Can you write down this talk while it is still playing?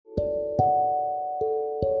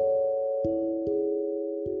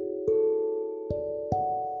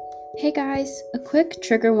Hey guys, a quick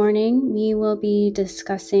trigger warning. We will be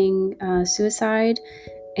discussing suicide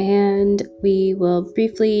and we will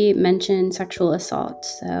briefly mention sexual assault.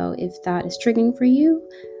 So if that is triggering for you,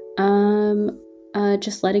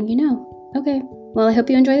 just letting you know. Okay, well, I hope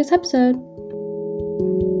you enjoy this episode.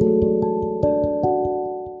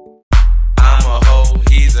 I'm a hoe,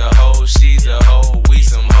 he's a hoe, she's a hoe, we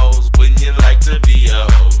some hoes. Wouldn't you like to be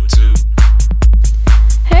a hoe too?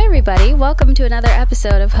 Hey everybody, welcome to another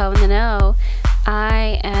episode of Hoe in the Know.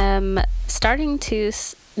 I am starting to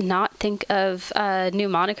not think of new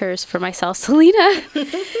monikers for myself, Selena.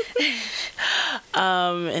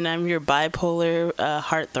 And I'm your bipolar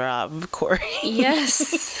heartthrob, Corey.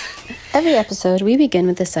 Yes. Every episode, we begin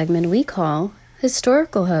with a segment we call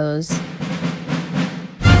Historical Hoes.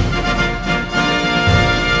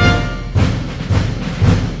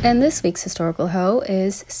 And this week's historical hoe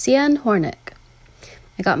is Cian Hornick.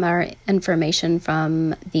 I got my information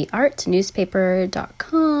from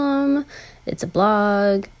theartnewspaper.com. It's a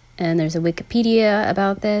blog, and there's a Wikipedia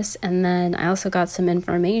about this. And then I also got some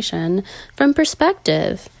information from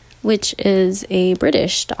Perspective, which is a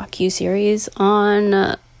British docuseries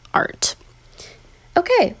on art.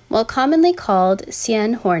 Okay, well, commonly called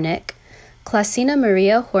Cian Hornick, Clasina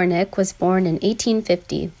Maria Hornick was born in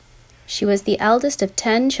 1850. She was the eldest of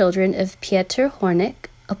 10 children of Pieter Hornick,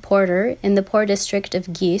 a porter in the poor district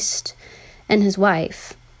of Geest, and his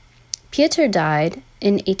wife. Pieter died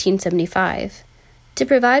in 1875. To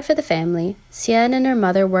provide for the family, Cian and her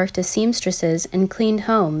mother worked as seamstresses and cleaned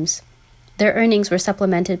homes. Their earnings were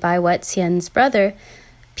supplemented by what Cian's brother,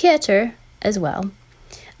 Pieter, as well,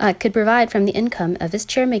 could provide from the income of his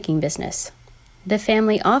chair-making business. The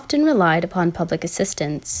family often relied upon public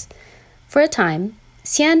assistance. For a time,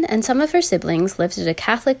 Cian and some of her siblings lived at a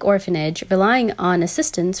Catholic orphanage, relying on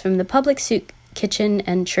assistance from the public soup kitchen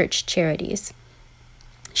and church charities.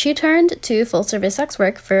 She turned to full-service sex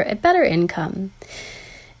work for a better income.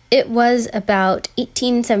 It was about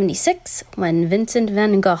 1876 when Vincent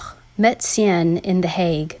van Gogh met Cian in The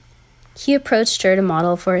Hague. He approached her to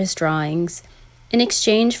model for his drawings. In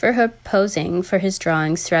exchange for her posing for his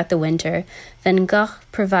drawings throughout the winter, Van Gogh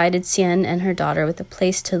provided Cian and her daughter with a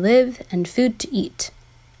place to live and food to eat.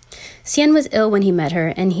 Cian was ill when he met her,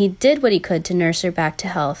 and he did what he could to nurse her back to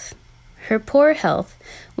health. Her poor health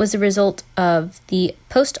was a result of the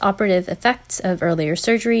post-operative effects of earlier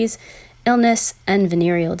surgeries, illness, and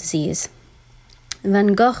venereal disease. Van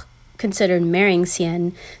Gogh considered marrying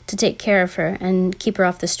Cian to take care of her and keep her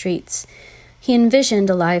off the streets. He envisioned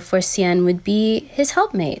a life where Cian would be his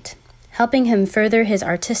helpmate, helping him further his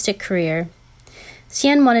artistic career.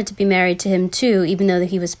 Cian wanted to be married to him too, even though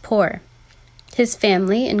he was poor. His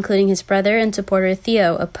family, including his brother and supporter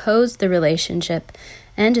Theo, opposed the relationship,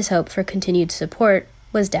 and his hope for continued support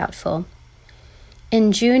was doubtful.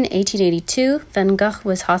 In June 1882, Van Gogh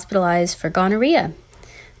was hospitalized for gonorrhea.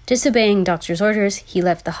 Disobeying doctor's orders, he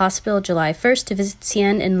left the hospital July 1st to visit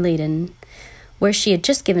Cian in Leiden, where she had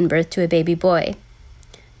just given birth to a baby boy.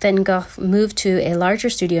 Van Gogh moved to a larger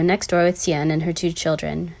studio next door with Cian and her 2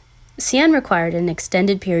 children. Cian required an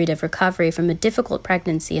extended period of recovery from a difficult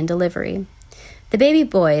pregnancy and delivery. The baby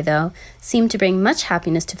boy, though, seemed to bring much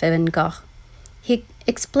happiness to Van Gogh. He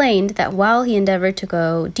explained that while he endeavored to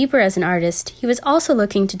go deeper as an artist, he was also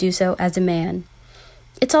looking to do so as a man.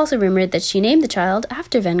 It's also rumored that she named the child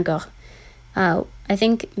after Van Gogh. I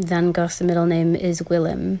think Van Gogh's middle name is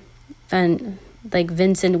Willem.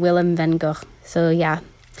 Vincent Willem van Gogh. So yeah,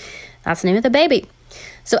 that's the name of the baby.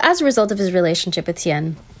 So as a result of his relationship with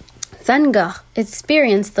Cian, Van Gogh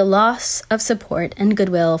experienced the loss of support and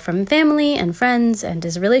goodwill from family and friends, and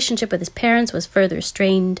his relationship with his parents was further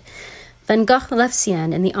strained. Van Gogh left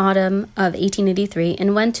Cian in the autumn of 1883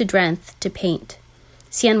 and went to Drenthe to paint.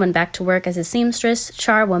 Cian went back to work as a seamstress,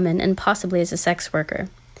 charwoman, and possibly as a sex worker.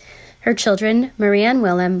 Her children, Maria and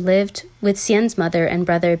Willem, lived with Cian's mother and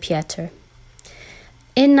brother Pieter.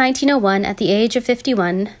 In 1901, at the age of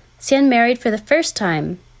 51, Cian married for the first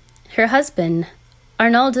time. Her husband,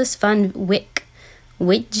 Arnoldus van Wyk.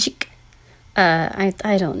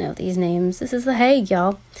 I don't know these names. This is The Hague,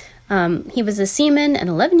 y'all. He was a seaman and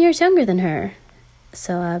 11 years younger than her.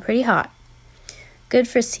 So pretty hot. Good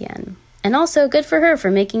for Cian. And also good for her for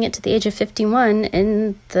making it to the age of 51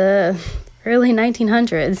 in the early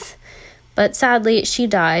 1900s. But sadly, she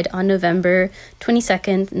died on November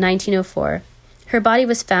 22nd, 1904. Her body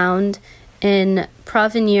was found in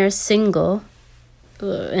Provenir-Single.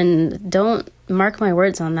 And don't mark my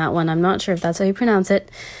words on that one. I'm not sure if that's how you pronounce it.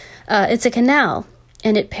 It's a canal,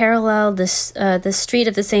 and it paralleled the street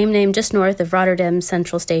of the same name just north of Rotterdam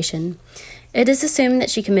Central Station. It is assumed that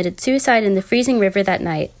she committed suicide in the freezing river that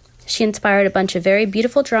night. She inspired a bunch of very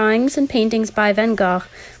beautiful drawings and paintings by Van Gogh,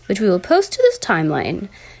 which we will post to this timeline.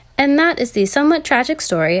 And that is the somewhat tragic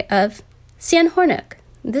story of Sian Hornock,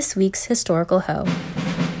 this week's historical hoe.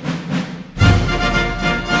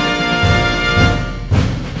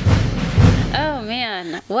 Oh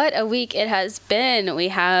man, what a week it has been. We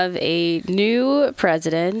have a new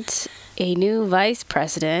president, a new vice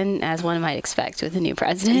president, as one might expect with a new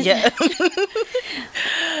president. Yeah.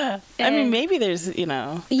 I mean, maybe there's, there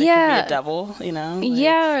could be a double,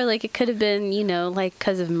 Yeah, or like it could have been, like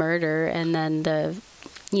because of murder, and then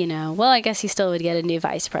I guess he still would get a new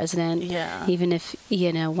vice president. Yeah. Even if,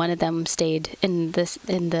 one of them stayed in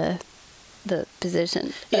the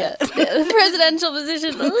position. Yeah. The presidential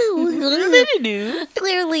position.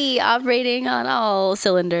 Clearly operating on all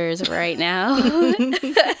cylinders right now.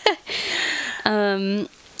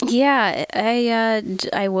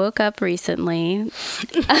 I woke up recently.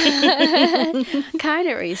 Kind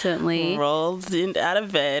of recently. Rolled out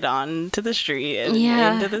of bed onto the street and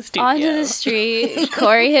into the studio. Onto the street.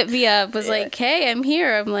 Corey hit me up, was like, hey, I'm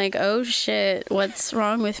here. I'm like, oh shit, what's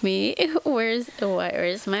wrong with me? Where's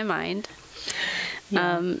my mind?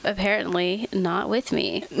 Yeah. Apparently not with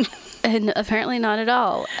me. And apparently not at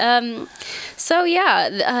all.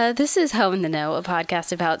 This is Hoe in the Know, a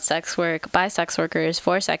podcast about sex work by sex workers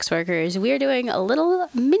for sex workers. We are doing a little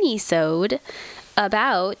mini-sode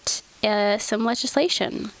about some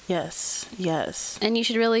legislation. Yes. And you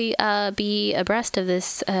should really be abreast of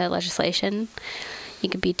this legislation. You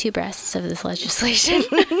could be two breasts of this legislation.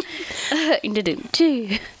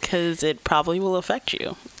 Because it probably will affect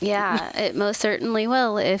you. Yeah, it most certainly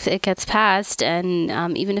will if it gets passed.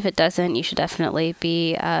 And even if it doesn't, you should definitely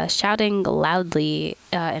be shouting loudly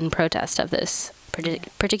in protest of this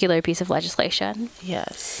particular piece of legislation.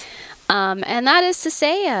 Yes. And that is to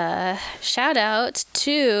say, shout out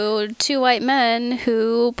to two white men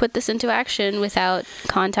who put this into action without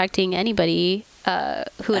contacting anybody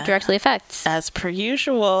who it directly affects. As per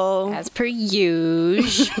usual.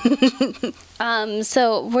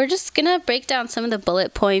 So we're just going to break down some of the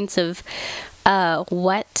bullet points of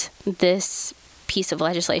what this piece of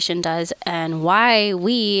legislation does and why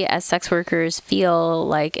we as sex workers feel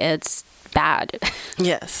like it's bad.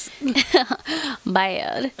 Yes.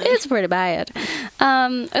 Bad. It's pretty bad.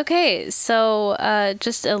 Okay, so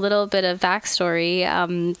just a little bit of backstory.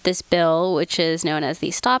 This bill, which is known as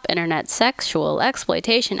the Stop Internet Sexual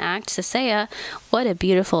Exploitation Act, SSEA, what a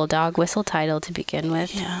beautiful dog whistle title to begin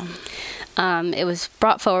with. Yeah. It was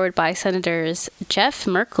brought forward by Senators Jeff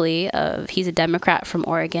Merkley, he's a Democrat from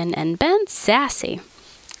Oregon, and Ben Sasse,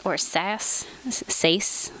 or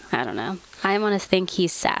Sace, I don't know. I want to think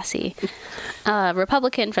he's sassy.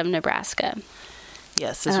 Republican from Nebraska.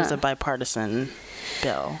 Yes, this was a bipartisan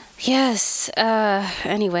bill. Yes.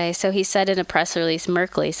 Anyway, so he said in a press release,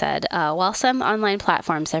 Merkley said, while some online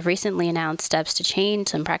platforms have recently announced steps to change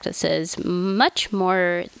some practices, much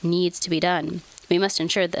more needs to be done. We must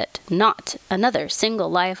ensure that not another single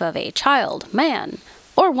life of a child, man,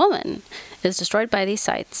 or woman is destroyed by these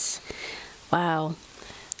sites. Wow.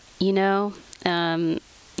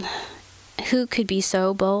 Who could be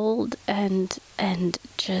so bold and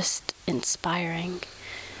just inspiring?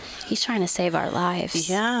 He's trying to save our lives.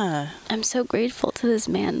 Yeah. I'm so grateful to this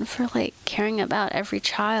man for caring about every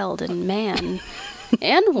child and man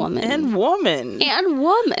and woman. And woman.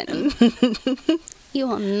 You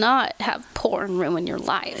will not have porn ruin your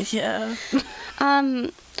life. Yeah.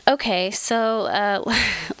 Okay, so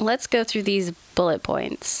let's go through these bullet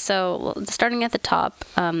points. So starting at the top,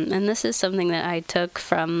 and this is something that I took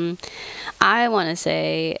from, I want to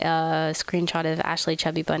say, a screenshot of Ashley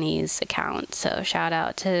Chubby Bunny's account. So shout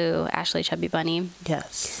out to Ashley Chubby Bunny.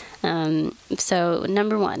 Yes. So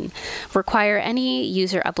number 1, require any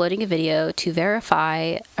user uploading a video to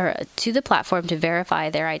verify, or to the platform to verify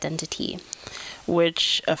their identity.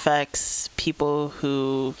 Which affects people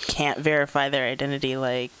who can't verify their identity,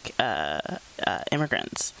 like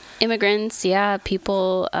immigrants. Immigrants, yeah,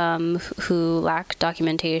 people who lack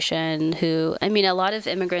documentation. A lot of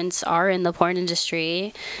immigrants are in the porn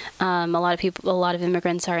industry. A lot of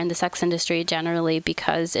immigrants are in the sex industry generally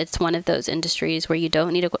because it's one of those industries where you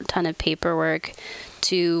don't need a ton of paperwork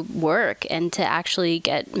to work and to actually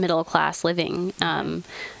get middle class living.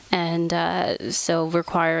 So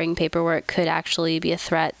requiring paperwork could actually be a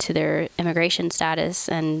threat to their immigration status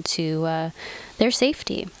and to their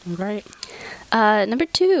safety. Right. Number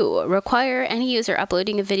 2, require any user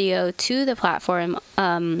uploading a video to the platform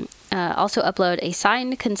also upload a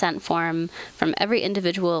signed consent form from every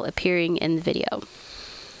individual appearing in the video.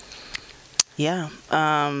 Yeah.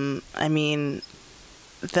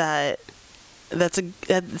 That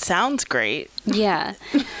that sounds great. Yeah.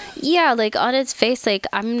 Yeah, like on its face, like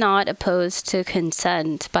I'm not opposed to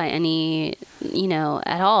consent by any,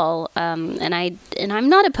 at all. And I'm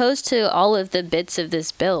not opposed to all of the bits of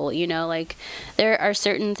this bill, like there are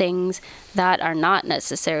certain things that are not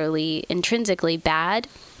necessarily intrinsically bad,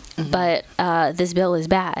 but this bill is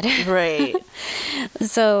bad. Right.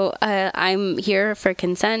 So I'm here for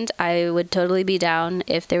consent. I would totally be down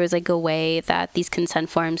if there was like a way that these consent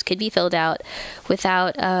forms could be filled out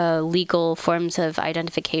without legal forms of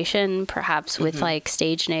identification, perhaps with like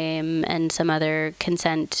stage name and some other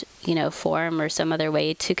consent, form or some other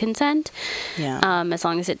way to consent. Yeah. As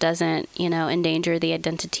long as it doesn't, endanger the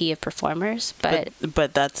identity of performers.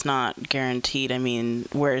 But that's not guaranteed. I mean,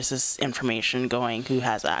 where is this information going? Who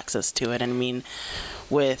has access to it? And I mean,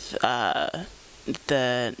 with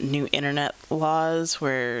the new internet laws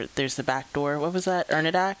where there's the back door. What was that? Earn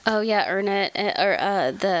It Act? Oh, yeah, Earn It,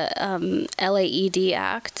 or the LAED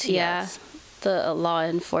Act. Yeah. Yes. The Law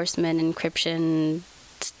Enforcement Encryption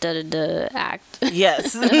Act.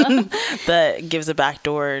 Yes. That gives a back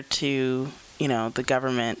door to, the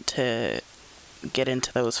government to get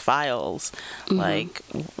into those files. Like,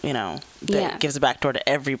 that gives a back door to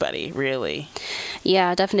everybody, really.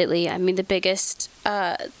 Yeah, definitely. I mean, the biggest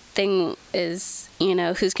thing is,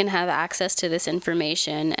 who's going to have access to this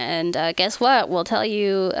information. And guess what? We'll tell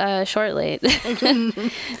you shortly.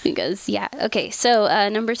 Because, yeah. Okay, so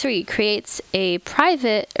number 3, creates a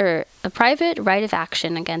private right of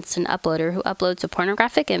action against an uploader who uploads a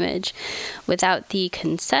pornographic image without the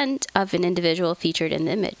consent of an individual featured in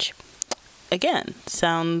the image. Again,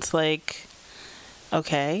 sounds like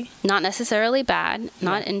okay. Not necessarily bad,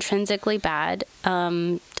 not intrinsically bad.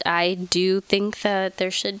 I do think that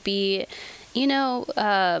there should be,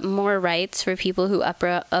 more rights for people who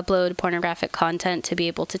upload pornographic content to be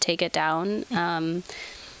able to take it down.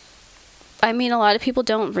 I mean, a lot of people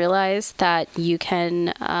don't realize that you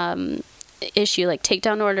can issue like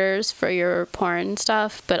takedown orders for your porn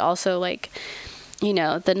stuff, but also like,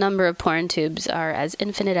 the number of porn tubes are as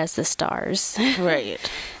infinite as the stars. Right.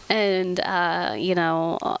 And,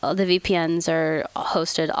 the VPNs are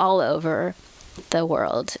hosted all over the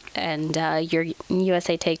world. And your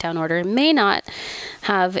USA takedown order may not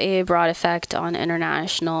have a broad effect on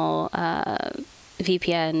international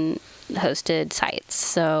VPN hosted sites.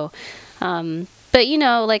 So, but,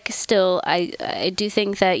 still, I do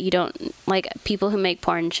think that you don't, people who make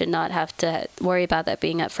porn should not have to worry about that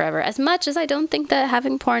being up forever. As much as I don't think that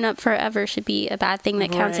having porn up forever should be a bad thing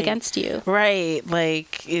that counts against you. Right.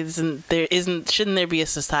 Like, shouldn't there be a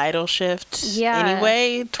societal shift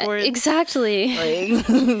anyway? Exactly. Like,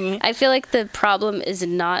 I feel like the problem is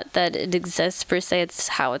not that it exists per se, it's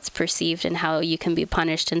how it's perceived and how you can be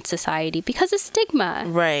punished in society because of stigma.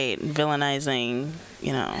 Right. Villainizing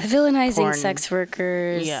porn. Sex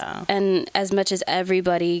workers. Yeah. And as much as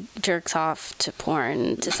everybody jerks off to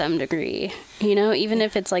porn to some degree, even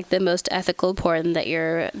if it's like the most ethical porn that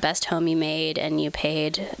your best homie made and you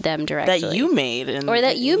paid them directly. That you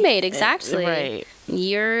made. Exactly. Right.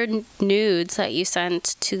 Your nudes that you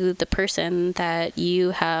sent to the person that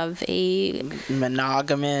you have a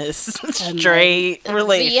monogamous, straight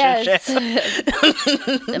relationship. Yes.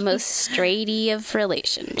 The most straighty of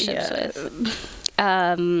relationships with.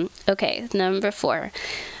 Okay, number 4.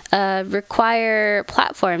 Require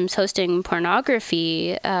platforms hosting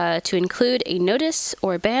pornography to include a notice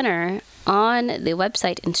or banner on the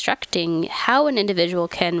website instructing how an individual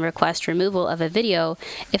can request removal of a video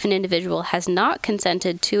if an individual has not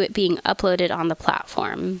consented to it being uploaded on the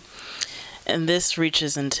platform. And this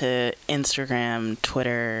reaches into Instagram,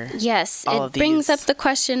 Twitter. Yes, it brings up the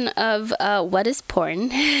question of what is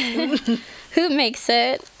porn? Who makes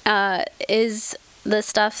it? Is the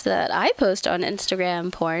stuff that I post on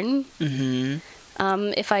Instagram porn? Mm-hmm.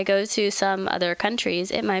 If I go to some other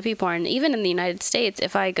countries, it might be porn. Even in the United States,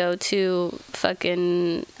 if I go to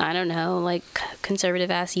fucking, I don't know, like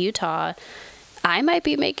conservative-ass Utah, I might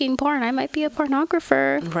be making porn. I might be a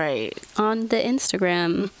pornographer. Right. On the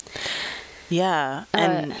Instagram. Yeah.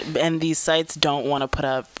 And these sites don't want to put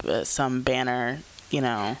up some banner,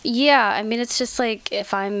 Yeah. I mean, it's just like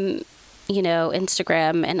if I'm,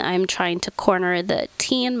 Instagram and I'm trying to corner the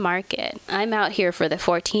teen market. I'm out here for the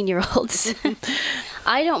 14-year-olds.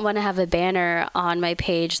 I don't want to have a banner on my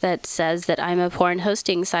page that says that I'm a porn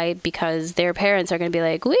hosting site because their parents are going to be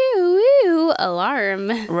like, woo, woo,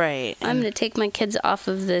 alarm. Right. I'm going to take my kids off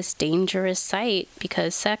of this dangerous site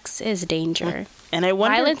because sex is danger. And I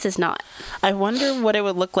wonder, violence is not. I wonder what it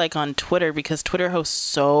would look like on Twitter because Twitter hosts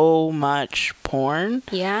so much porn.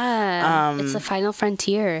 Yeah. It's the final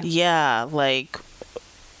frontier. Yeah. Like,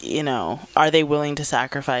 you know, are they willing to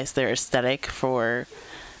sacrifice their aesthetic for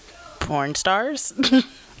porn stars?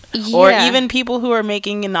 Or even people who are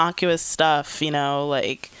making innocuous stuff, you know,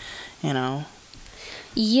 like, you know.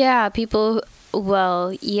 Yeah, people who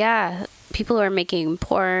are making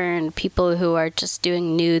porn, people who are just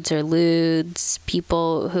doing nudes or lewds,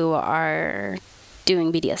 people who are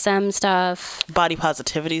doing BDSM stuff. Body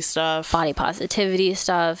positivity stuff.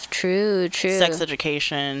 True. Sex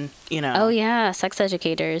education, you know. Oh, yeah, sex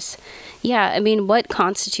educators. Yeah, I mean, what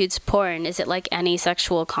constitutes porn? Is it like any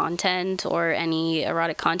sexual content or any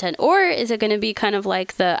erotic content? Or is it going to be kind of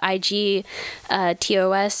like the IG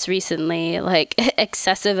TOS recently, like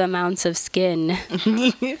excessive amounts of skin?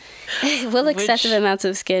 Will excessive amounts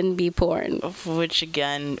of skin be porn? Which,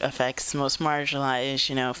 again, affects most marginalized,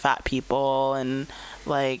 you know, fat people and,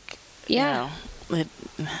 like, yeah. You know,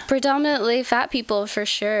 predominantly fat people for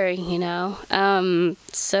sure, you know.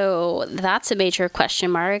 So that's a major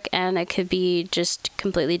question mark, and it could be just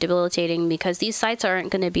completely debilitating because these sites aren't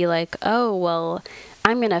going to be like, oh, well,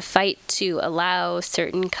 I'm going to fight to allow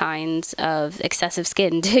certain kinds of excessive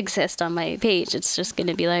skin to exist on my page. It's just going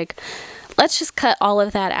to be like, let's just cut all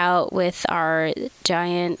of that out with our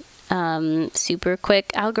giant super quick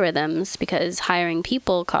algorithms, because hiring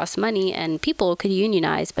people costs money and people could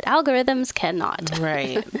unionize, but algorithms cannot.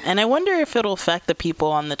 Right. And I wonder if it'll affect the people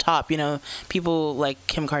on the top, you know, people like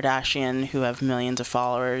Kim Kardashian who have millions of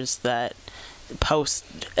followers that post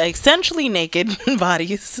essentially naked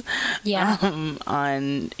bodies on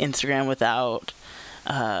Instagram without,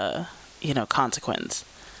 you know, consequence.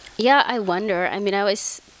 Yeah, I wonder. I mean, I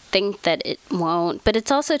always think that it won't, but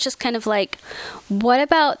it's also just kind of like, what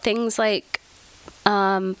about things like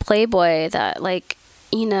Playboy that, like,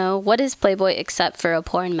 you know, what is Playboy except for a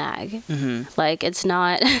porn mag? Mm-hmm. Like, it's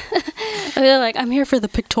not they're like, I'm here for the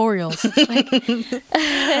pictorials. Like,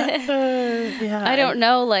 I don't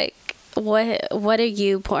know, like, what are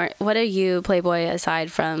you Playboy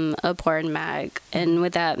aside from a porn mag? And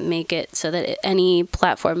would that make it so that any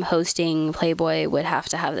platform hosting Playboy would have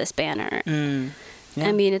to have this banner? Yeah.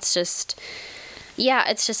 I mean, it's just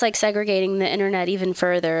like segregating the internet even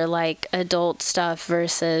further, like adult stuff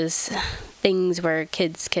versus things where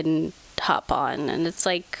kids can hop on. And it's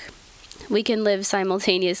like, we can live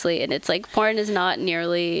simultaneously, and it's like porn is not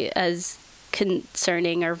nearly as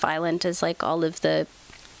concerning or violent as like all of the,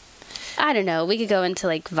 I don't know, we could go into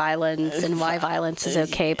like violence and why violence is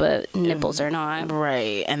okay, but nipples are not.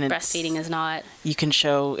 Right. And breastfeeding is not. You can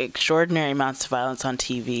show extraordinary amounts of violence on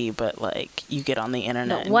TV, but like you get on the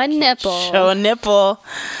internet and one nipple. Show a nipple.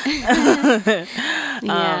 Yeah.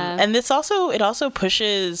 And it also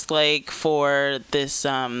pushes like for this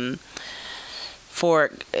one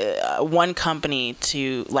company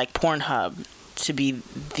to, like Pornhub, to be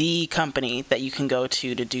the company that you can go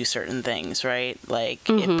to do certain things, right? Like,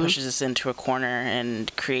 it pushes us into a corner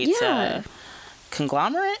and creates a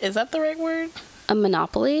conglomerate. Is that the right word? A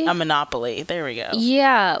monopoly? A monopoly. There we go.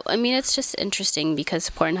 Yeah. I mean, it's just interesting because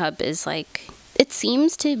Pornhub is like, it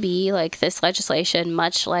seems to be like this legislation,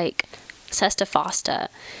 much like SESTA FOSTA,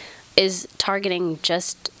 is targeting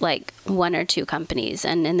just like one or two companies,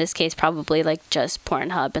 and in this case probably like just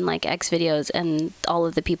Pornhub and like Xvideos and all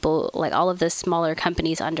of the people, like all of the smaller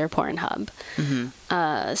companies under Pornhub.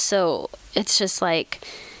 So it's just like,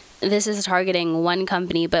 this is targeting one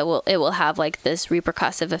company, but it will have like this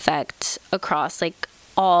repercussive effect across like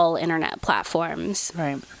all internet platforms.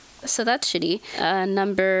 Right. So that's shitty.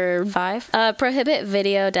 Number 5, prohibit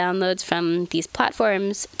video downloads from these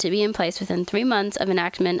platforms to be in place within 3 months of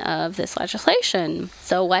enactment of this legislation.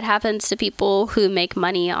 So what happens to people who make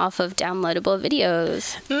money off of downloadable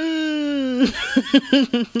videos?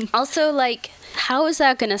 Also, like, how is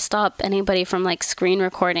that going to stop anybody from like screen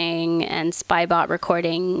recording and spy bot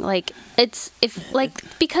recording? Like,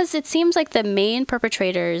 because it seems like the main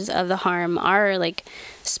perpetrators of the harm are like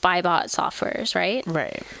spy bot softwares, right?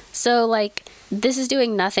 Right. So like, this is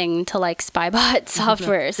doing nothing to like spy bot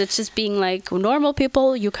softwares. It's just being like, normal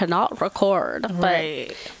people, you cannot record. Right.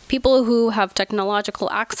 But people who have technological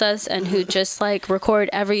access and who just like record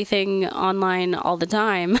everything online all the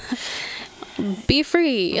time, be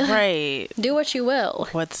free. Right. Do what you will.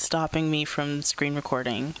 What's stopping me from screen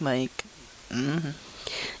recording? Like,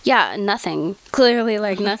 Yeah, nothing. Clearly,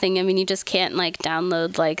 like, nothing. I mean, you just can't, like,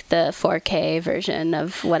 download, like, the 4K version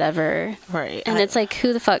of whatever. Right. And it's like,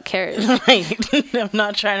 who the fuck cares? Right. I'm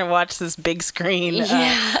not trying to watch this big screen.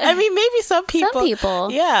 Yeah. I mean, maybe some people. Some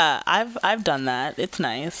people. Yeah, I've done that. It's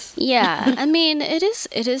nice. Yeah. I mean, it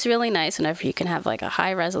is really nice whenever you can have, like, a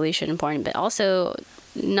high resolution porn, but also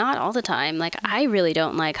not all the time. Like, I really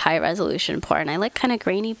don't like high resolution porn. I like kind of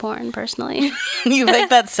grainy porn personally. You like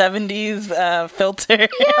that 70s filter? Yeah,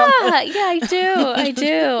 I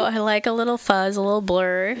do. I like a little fuzz, a little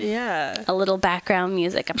blur, Yeah. a little background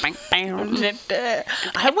music. I want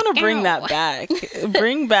to bring that back.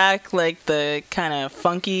 Bring back like the kind of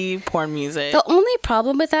funky porn music. The only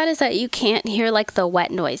problem with that is that you can't hear like the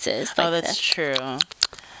wet noises. Like That's true.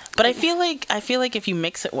 But I feel like if you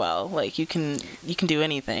mix it well, like you can do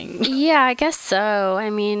anything. Yeah, I guess so. I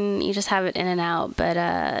mean, you just have it in and out, but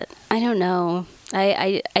I don't know.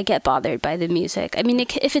 I get bothered by the music. I mean,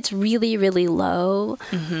 if it's really, really low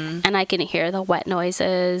and I can hear the wet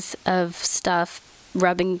noises of stuff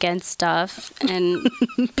rubbing against stuff and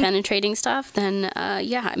penetrating stuff, then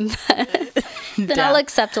yeah, then I'll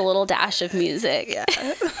accept a little dash of music. Yeah.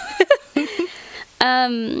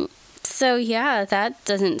 So yeah, that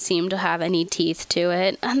doesn't seem to have any teeth to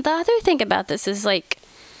it. And the other thing about this is like,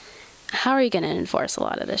 how are you going to enforce a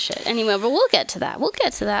lot of this shit? Anyway, but we'll get to that.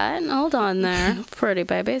 Hold on there, pretty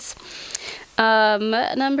babies.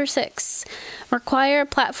 Number 6, require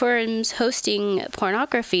platforms hosting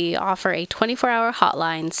pornography offer a 24-hour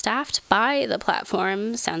hotline staffed by the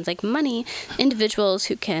platform. Sounds like money. Individuals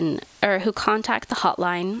who contact the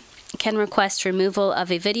hotline can request removal of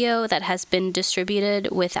a video that has been distributed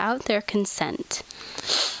without their consent.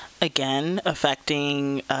 Again,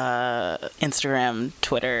 affecting Instagram,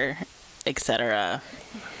 Twitter, etc.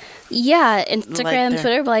 Yeah, Instagram,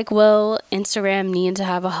 Twitter, like, will Instagram need to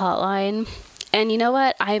have a hotline? And you know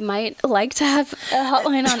what? I might like to have a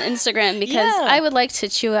hotline on Instagram because I would like to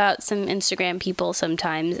chew out some Instagram people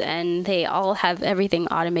sometimes, and they all have everything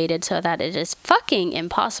automated so that it is fucking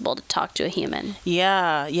impossible to talk to a human.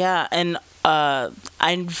 Yeah. And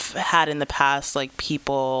I've had in the past, like,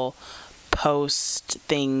 people post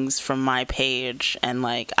things from my page and,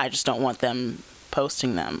 like, I just don't want them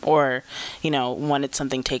posting them, or, you know, when it's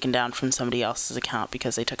something taken down from somebody else's account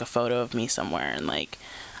because they took a photo of me somewhere, and, like,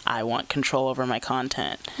 I want control over my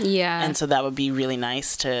content. Yeah. And so that would be really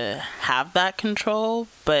nice to have that control,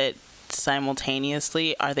 but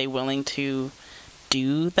simultaneously, are they willing to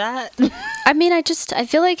do that? I mean, I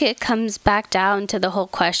feel like it comes back down to the whole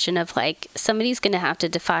question of, like, somebody's going to have to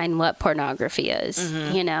define what pornography is,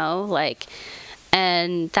 you know, like,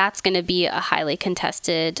 and that's going to be a highly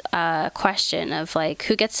contested question of, like,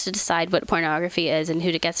 who gets to decide what pornography is and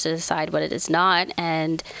who gets to decide what it is not,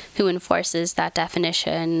 and who enforces that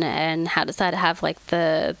definition, and how does that have, like,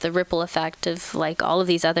 the ripple effect of, like, all of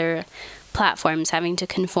these other platforms having to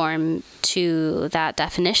conform to that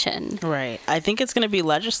definition. Right. I think it's going to be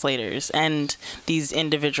legislators and these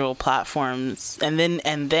individual platforms, and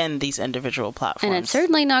then these individual platforms. And it's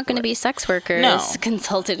certainly not going to be sex workers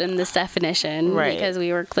consulted in this definition, right? Because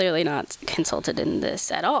we were clearly not consulted in this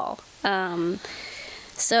at all.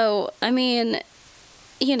 So, I mean,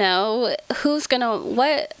 you know,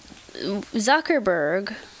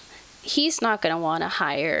 Zuckerberg, he's not going to want to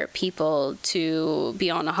hire people to be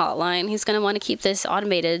on a hotline. He's going to want to keep this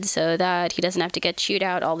automated so that he doesn't have to get chewed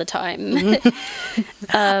out all the time.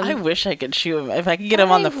 I wish I could chew him. If I could get him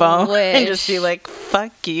on the phone and just be like,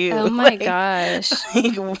 fuck you. Oh my gosh.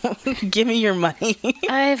 Give me your money.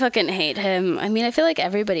 I fucking hate him. I mean, I feel like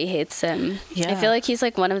everybody hates him. Yeah. I feel like he's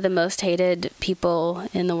like one of the most hated people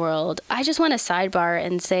in the world. I just want to sidebar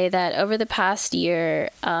and say that over the past year,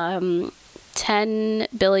 10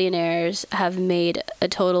 billionaires have made a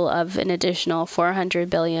total of an additional $400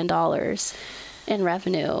 billion in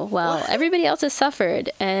revenue. Well, everybody else has suffered,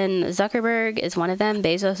 and Zuckerberg is one of them.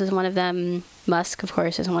 Bezos is one of them. Musk, of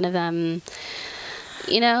course, is one of them.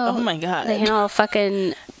 You know, oh my god, they all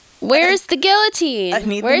fucking. Where's the guillotine? I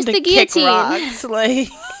need Where's them to the guillotine? Kick rocks, like.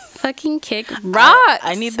 Fucking kick rocks.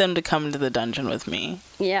 I need them to come into the dungeon with me.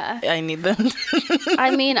 Yeah. I need them.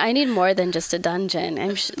 I mean, I need more than just a dungeon.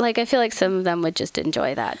 I feel like some of them would just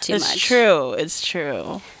enjoy that too much. It's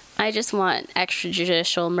true. I just want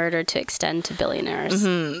extrajudicial murder to extend to billionaires.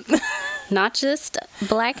 Not just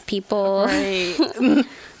black people. Right.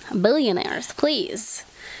 Billionaires, please.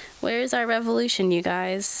 Where's our revolution, you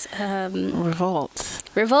guys? Revolt.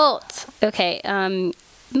 Okay,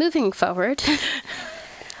 moving forward.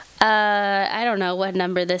 I don't know what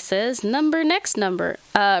number this is. Next number.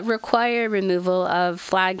 Require removal of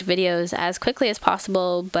flagged videos as quickly as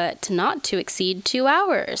possible, but not to exceed 2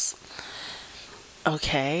 hours.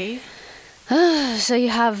 Okay. So you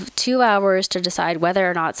have 2 hours to decide whether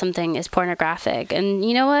or not something is pornographic. And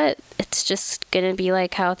you know what? It's just going to be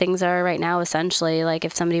like how things are right now, essentially. Like,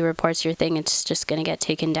 if somebody reports your thing, it's just going to get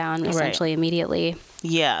taken down essentially immediately.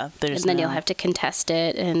 Yeah, and then you'll have to contest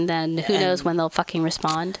it, and then who knows when they'll fucking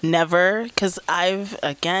respond. Never, because I've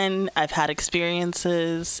had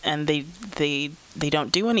experiences, and they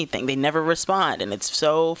don't do anything. They never respond, and it's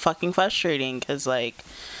so fucking frustrating, because, like,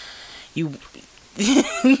 you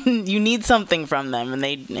you need something from them, and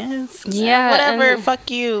whatever,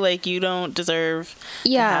 fuck you, like, you don't deserve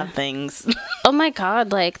to have things. Oh my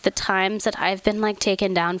god, like, the times that I've been, like,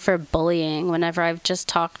 taken down for bullying whenever I've just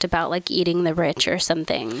talked about, like, eating the rich or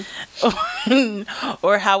something.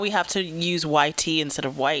 Or how we have to use YT instead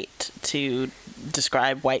of white to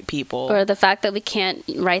describe white people. Or the fact that we can't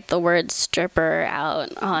write the word stripper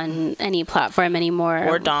out on any platform anymore.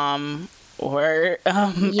 Or dom. Or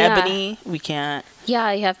ebony, we can't. Yeah,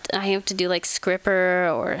 I have to do like Scripper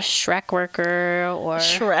or Shrek Worker or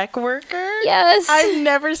Shrek Worker. Yes, I've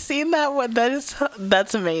never seen that one.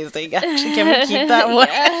 That's amazing. Actually, can we keep that one?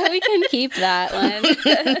 Yeah, we can keep that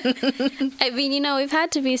one. I mean, we've had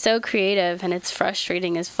to be so creative, and it's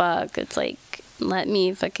frustrating as fuck. It's like, let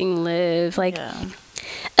me fucking live, like,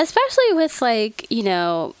 especially with, like,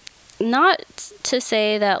 not to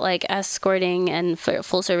say that, like, escorting and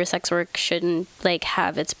full service sex work shouldn't, like,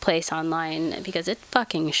 have its place online, because it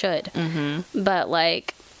fucking should. Mm-hmm. But,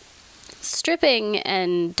 like, stripping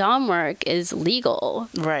and dom work is legal.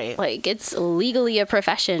 Right. Like, it's legally a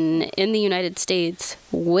profession in the United States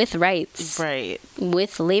with rights. Right.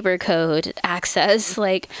 With labor code access.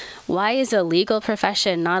 Like, why is a legal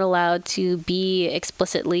profession not allowed to be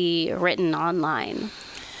explicitly written online?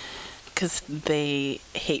 Because they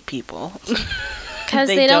hate people. Because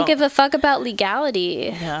they don't give a fuck about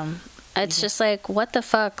legality. Yeah. It's just like, what the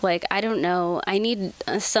fuck? Like, I don't know. I need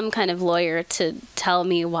some kind of lawyer to tell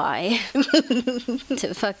me why.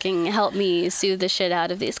 To fucking help me sue the shit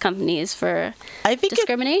out of these companies for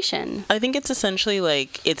discrimination. I think it's essentially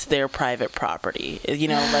like it's their private property.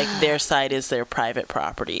 Like, their site is their private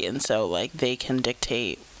property. And so, like, they can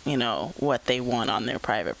dictate, what they want on their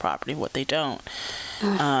private property, what they don't.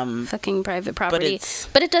 Fucking private property.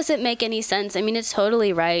 But it doesn't make any sense. I mean, it's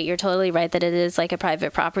totally right. You're totally right that it is like a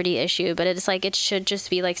private property issue, but it's like, it should just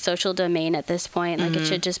be like social domain at this point. Like, it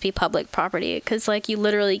should just be public property, because, like, you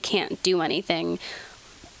literally can't do anything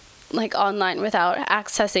like online without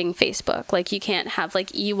accessing Facebook. Like, you can't have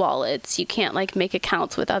like e-wallets. You can't like make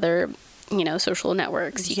accounts with other, social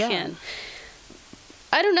networks. You can't,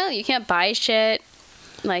 I don't know, you can't buy shit.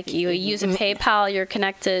 Like, you use a PayPal, you're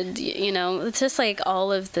connected, it's just like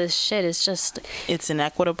all of this shit is just... It's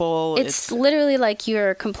inequitable. It's literally like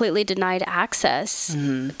you're completely denied access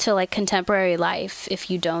to, like, contemporary life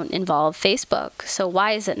if you don't involve Facebook. So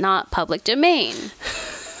why is it not public domain?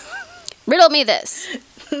 Riddle me this.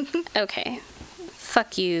 Okay.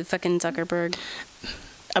 Fuck you, fucking Zuckerberg.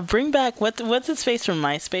 Bring back, what's his face from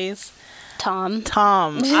MySpace? Tom.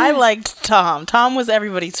 I liked Tom. Tom was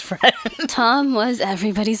everybody's friend. Tom was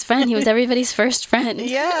everybody's friend. He was everybody's first friend.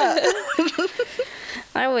 Yeah.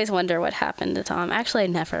 I always wonder what happened to Tom. Actually, I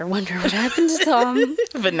never wonder what happened to Tom.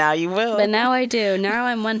 But now you will. But now I do. Now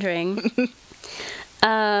I'm wondering.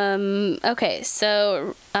 Okay,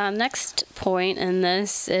 so next point, and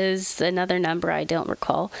this is another number I don't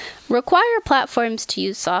recall. Require platforms to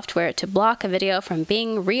use software to block a video from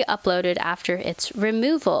being re-uploaded after its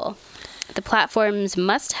removal. The platforms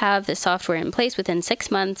must have the software in place within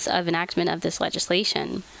 6 months of enactment of this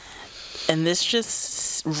legislation. And this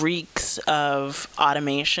just reeks of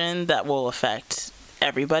automation that will affect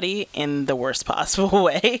everybody in the worst possible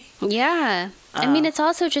way. Yeah. I mean, it's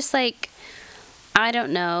also just like, I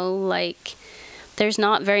don't know, like, there's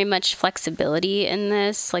not very much flexibility in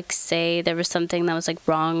this. Like, say there was something that was, like,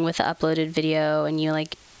 wrong with the uploaded video, and you,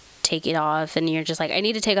 like, take it off, and you're just like, I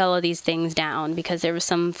need to take all of these things down because there was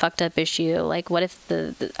some fucked up issue. Like, what if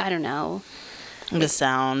the I don't know, the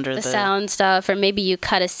sound or the sound stuff, or maybe you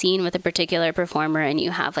cut a scene with a particular performer and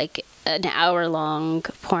you have like an hour-long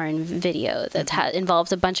porn video that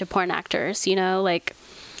involves a bunch of porn actors, like,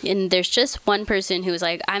 and there's just one person who's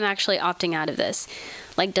like, I'm actually opting out of this.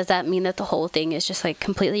 Like, does that mean that the whole thing is just, like,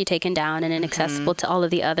 completely taken down and inaccessible to all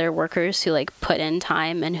of the other workers who, like, put in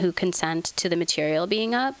time and who consent to the material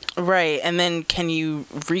being up? Right. And then can you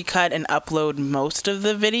recut and upload most of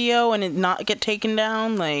the video and it not get taken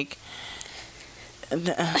down? Like,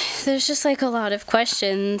 there's just, like, a lot of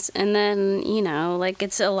questions. And then, like,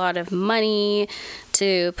 it's a lot of money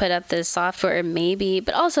to put up this software, maybe.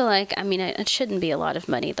 But also, like, I mean, it shouldn't be a lot of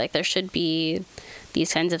money. Like, there should be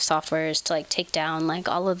these kinds of softwares to, like, take down, like,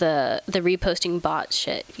 all of the reposting bot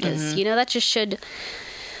shit, because that just should,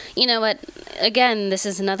 what, again, this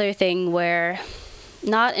is another thing where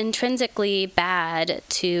not intrinsically bad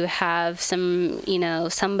to have some,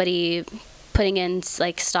 somebody putting in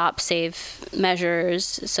like stop save measures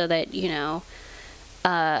so that, you know,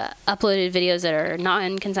 uploaded videos that are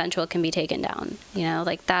non-consensual can be taken down. You know,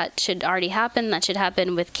 like that should already happen. That should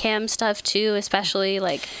happen with cam stuff too, especially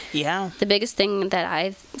like the biggest thing that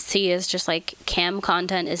I see is just like cam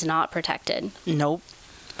content is not protected. Nope.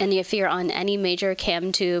 And if you're on any major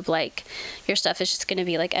cam tube, like your stuff is just going to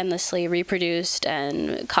be like endlessly reproduced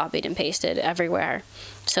and copied and pasted everywhere.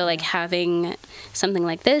 So like having something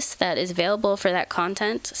like this that is available for that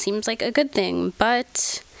content seems like a good thing,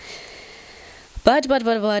 but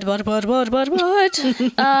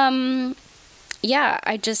yeah,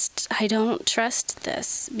 I don't trust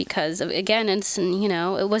this because, again, it's, you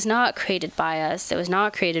know, it was not created by us. It was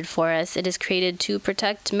not created for us. It is created to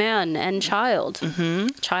protect man and child. Mm-hmm.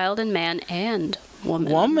 Child and man and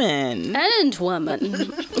woman. Woman. And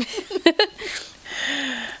woman.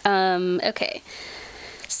 Okay.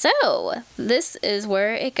 So, this is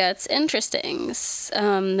where it gets interesting.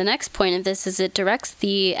 The next point of this is it directs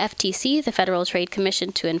the FTC, the Federal Trade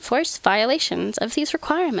Commission, to enforce violations of these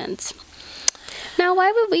requirements. Now,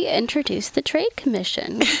 why would we introduce the Trade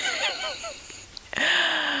Commission?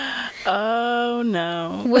 Oh,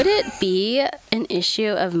 no. Would it be an issue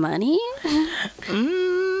of money?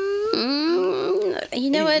 You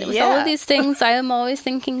know what? With all of these things, I am always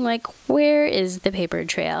thinking, like, where is the paper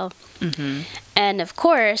trail? Mm-hmm. And, of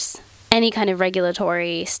course, any kind of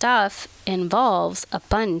regulatory stuff involves a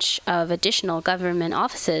bunch of additional government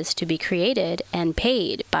offices to be created and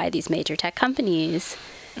paid by these major tech companies.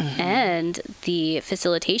 Mm-hmm. And the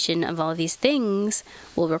facilitation of all of these things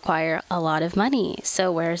will require a lot of money.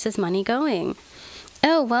 So where is this money going?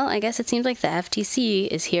 Oh, well, I guess it seems like the FTC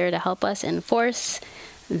is here to help us enforce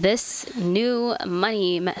this new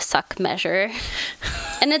money suck measure.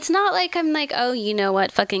 And it's not like I'm like, oh, you know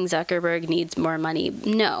what, fucking Zuckerberg needs more money.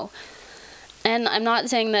 No. And I'm not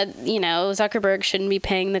saying that, you know, Zuckerberg shouldn't be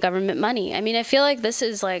paying the government money. I mean, I feel like this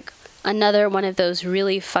is like another one of those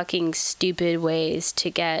really fucking stupid ways to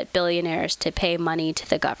get billionaires to pay money to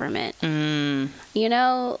the government. You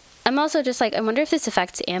know, I'm also just like, I wonder if this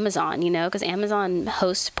affects Amazon, you know, because Amazon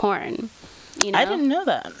hosts porn. You know? I didn't know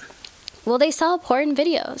that. Well, they sell porn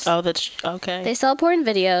videos. Oh, that's okay. They sell porn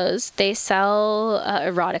videos. They sell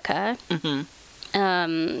erotica.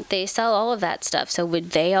 Mm-hmm. They sell all of that stuff. So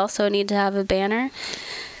would they also need to have a banner?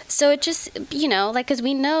 So it just, you know, like, because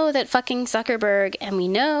we know that fucking Zuckerberg and we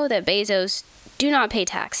know that Bezos do not pay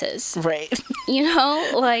taxes. Right. You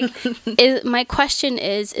know, like, my question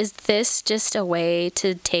is this just a way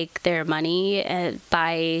to take their money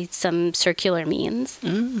by some circular means?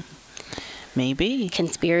 Maybe.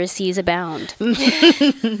 Conspiracies abound.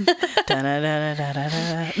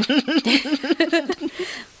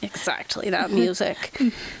 Exactly, that music.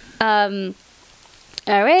 All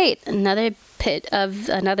right, another bit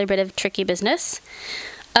of tricky business.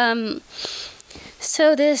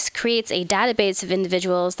 So this creates a database of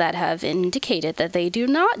individuals that have indicated that they do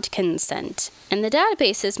not consent, and the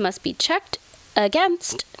databases must be checked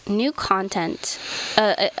against new content,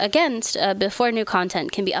 before new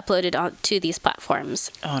content can be uploaded onto these platforms.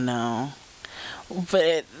 Oh no!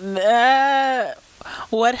 But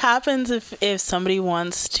what happens if somebody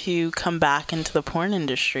wants to come back into the porn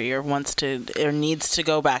industry, or needs to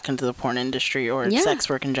go back into the porn industry, or sex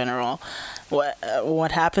work in general?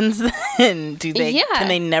 What happens then? Can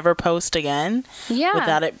they never post again?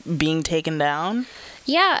 Without it being taken down?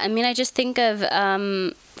 Yeah, I mean, I just think of,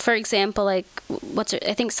 for example, like,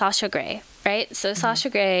 I think Sasha Grey, right? So Sasha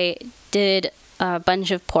Grey did a bunch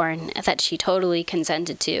of porn that she totally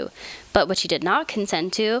consented to. But what she did not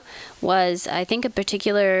consent to was, I think, a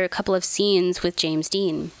particular couple of scenes with James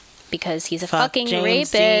Dean. Because he's a fucking James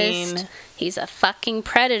rapist. Dean. He's a fucking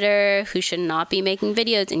predator who should not be making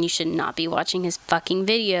videos, and you should not be watching his fucking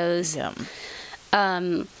videos. Yeah.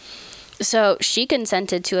 So she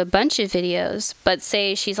consented to a bunch of videos, but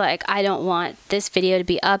say she's like, I don't want this video to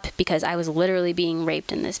be up because I was literally being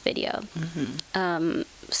raped in this video. Mm-hmm.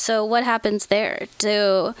 So what happens there?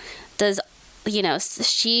 She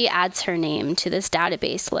adds her name to this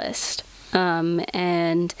database list.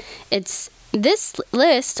 And this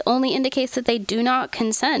list only indicates that they do not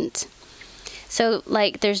consent. So,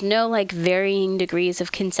 like, there's no, like, varying degrees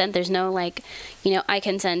of consent. There's no, like, I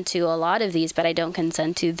consent to a lot of these, but I don't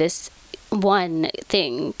consent to this one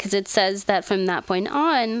thing. Because it says that from that point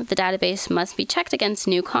on, the database must be checked against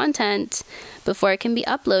new content before it can be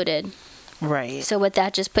uploaded. Right. So would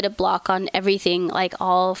that just put a block on everything, like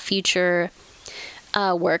all future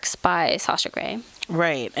works by Sasha Grey?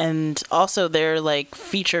 Right. And also there are like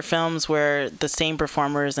feature films where the same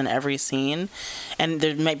performer is in every scene, and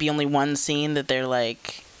there might be only one scene that they're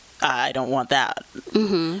like I don't want that.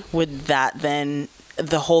 Would that then,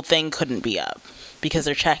 the whole thing couldn't be up because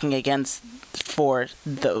they're checking against for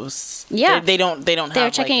those. Yeah. They don't have.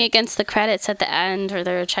 They're checking against the credits at the end, or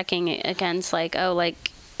they're checking against like, oh,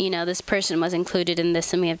 like, you know, this person was included in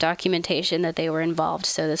this and we have documentation that they were involved.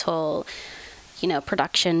 So this whole, you know,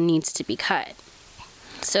 production needs to be cut.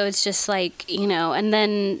 So it's just like, you know, and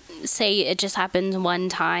then say it just happens one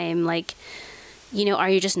time, like, you know, are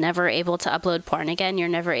you just never able to upload porn again? You're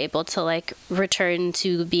never able to, like, return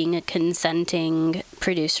to being a consenting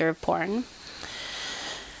producer of porn?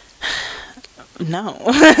 No.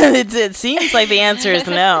 It seems like the answer is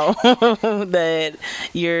no. That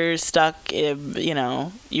you're stuck, you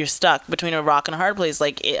know, you're stuck between a rock and a hard place.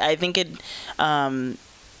 Like, I think it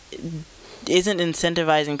isn't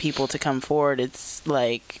incentivizing people to come forward. It's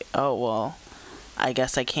like, oh, well, I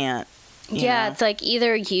guess I can't. You know? It's like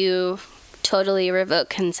either you totally revoke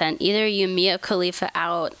consent, either you Mia Khalifa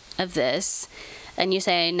out of this and you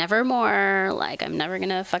say never more, like, I'm never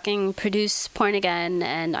gonna fucking produce porn again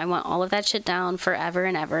and I want all of that shit down forever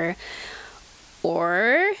and ever,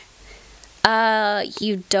 or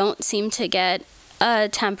you don't seem to get a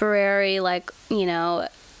temporary, like, you know,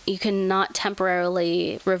 you cannot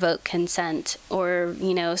temporarily revoke consent, or,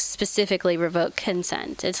 you know, specifically revoke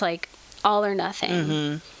consent. It's like all or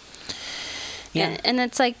nothing. Yeah. And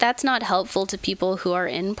it's like, that's not helpful to people who are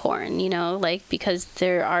in porn, you know, like, because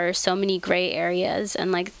there are so many gray areas, and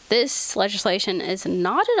like this legislation is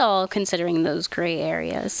not at all considering those gray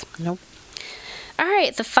areas. Nope. All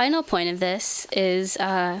right, the final point of this is,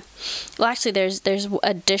 well, actually, there's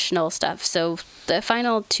additional stuff. So the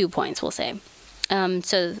final 2 points, we'll say.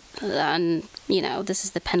 You know, this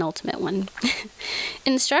is the penultimate one.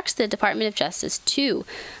 Instructs the Department of Justice to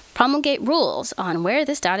promulgate rules on where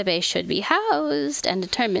this database should be housed and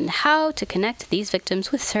determine how to connect these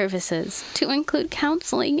victims with services, to include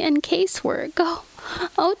counseling and casework.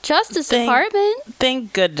 Oh, Justice Department.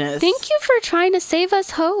 Thank goodness. Thank you for trying to save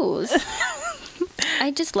us hoes.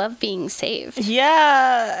 I just love being saved.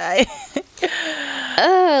 Yeah.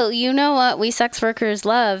 Oh, you know what we sex workers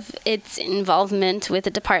love? It's involvement with the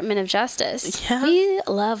Department of Justice. Yeah. We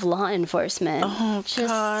love law enforcement. Oh,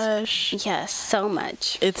 gosh. Yes, so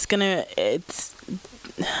much. I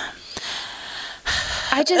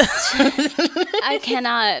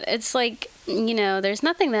cannot. It's like, you know, there's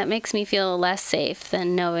nothing that makes me feel less safe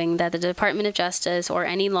than knowing that the Department of Justice or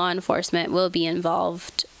any law enforcement will be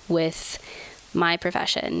involved with my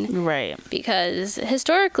profession. Right. Because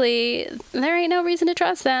historically, there ain't no reason to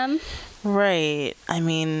trust them. Right. I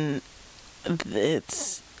mean,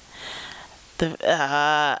 it's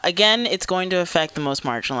again, it's going to affect the most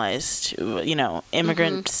marginalized, you know,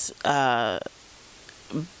 immigrants, black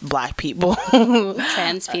people,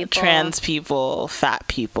 trans people, fat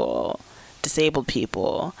people, disabled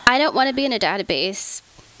people. I don't want to be in a database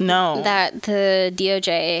that the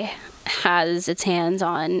DOJ has its hands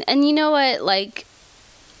on. And you know what, like,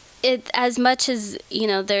 it, as much as, you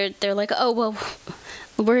know, they're like, oh, well,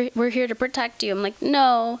 we're here to protect you. I'm like,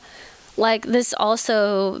 no. Like, this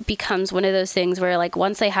also becomes one of those things where, like,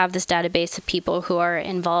 once they have this database of people who are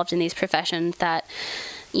involved in these professions, that,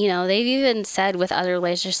 you know, they've even said with other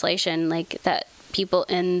legislation, like, that people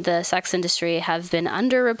in the sex industry have been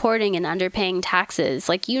underreporting and underpaying taxes.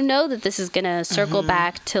 Like, you know that this is going to circle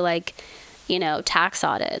back to, like, you know, tax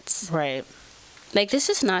audits. Right. Like, this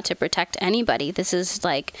is not to protect anybody. This is,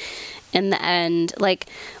 like, in the end, like,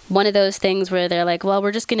 one of those things where they're like, well,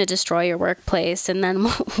 we're just going to destroy your workplace, and then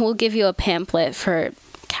we'll give you a pamphlet for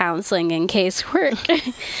counseling and casework.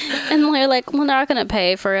 And they're like, we're not going to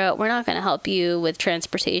pay for it. We're not going to help you with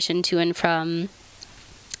transportation to and from.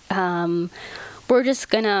 We're just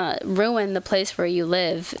going to ruin the place where you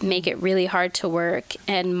live, make it really hard to work,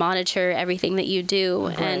 and monitor everything that you do,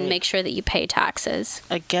 and make sure that you pay taxes.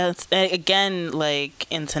 Again, like,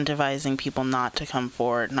 incentivizing people not to come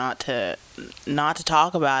forward, not to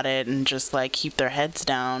talk about it, and just, like, keep their heads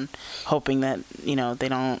down, hoping that, you know, they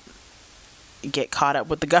don't get caught up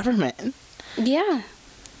with the government. Yeah.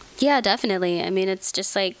 Yeah, definitely. I mean, it's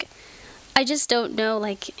just like, I just don't know,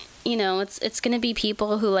 like, you know, it's going to be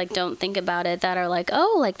people who, like, don't think about it, that are like,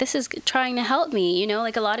 oh, like, this is trying to help me, you know?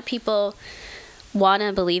 Like, a lot of people want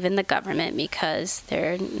to believe in the government because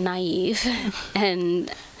they're naive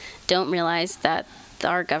and don't realize that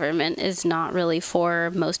our government is not really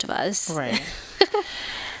for most of us. Right.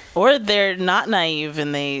 Or they're not naive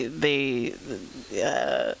and they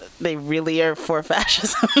really are for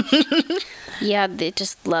fascism. Yeah, they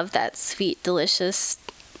just love that sweet, delicious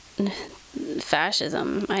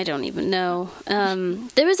fascism. I don't even know.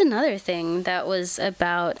 There was another thing that was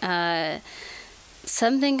about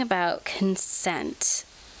something about consent,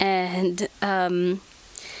 And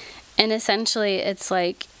essentially it's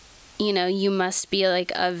like, you know, you must be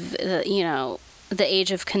like of the, you know, the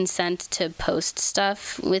age of consent to post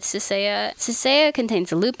stuff with CISEA. CISEA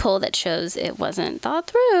contains a loophole that shows it wasn't thought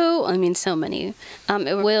through. I mean, so many.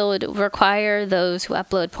 It will require those who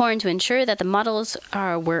upload porn to ensure that the models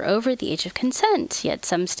were over the age of consent. Yet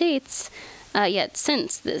some states,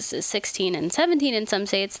 since this is 16 and 17 in some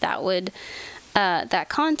states, that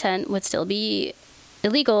content would still be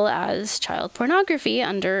illegal as child pornography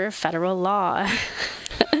under federal law.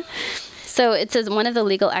 So it says one of the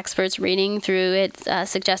legal experts reading through it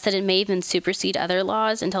suggests that it may even supersede other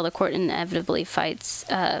laws until the court inevitably fight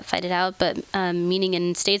it out. But meaning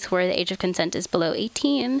in states where the age of consent is below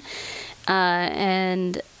 18,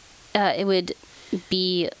 and it would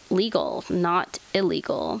be legal, not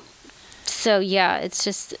illegal. So yeah, it's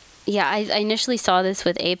just I initially saw this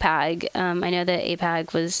with APAG. I know that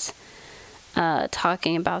APAG was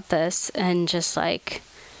talking about this and just like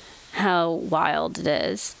how wild it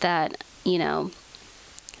is that, you know,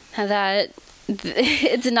 that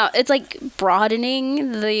it's like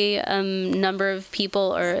broadening the number of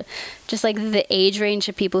people, or just like the age range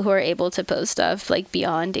of people who are able to post stuff like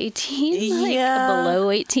beyond 18, like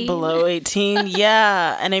below 18.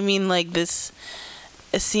 Yeah. And I mean, like, this,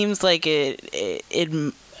 it seems like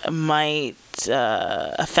it might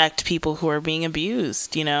affect people who are being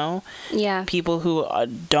abused, you know? Yeah. People who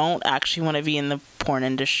don't actually want to be in the porn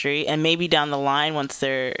industry, and maybe down the line once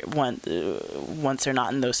they're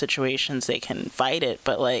not in those situations, they can fight it.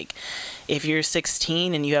 But like, if you're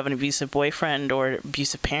 16 and you have an abusive boyfriend or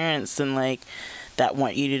abusive parents, then like that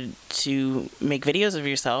want you to make videos of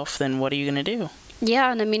yourself, then what are you going to do?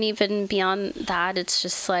 Yeah, and I mean, even beyond that, it's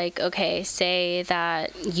just like, okay, say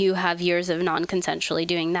that you have years of non-consensually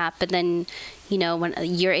doing that, but then, you know, when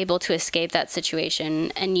you're able to escape that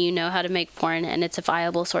situation and you know how to make porn and it's a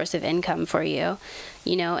viable source of income for you,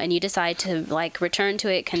 you know, and you decide to, like, return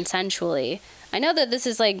to it consensually. I know that this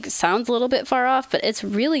is, like, sounds a little bit far off, but it's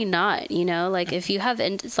really not, you know? Like, if you have,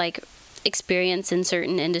 like, experience in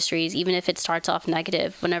certain industries, even if it starts off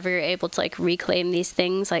negative, whenever you're able to like reclaim these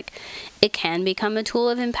things, like it can become a tool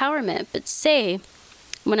of empowerment. But say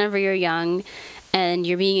whenever you're young and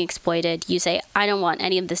you're being exploited, you say, I don't want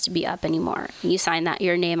any of this to be up anymore. You sign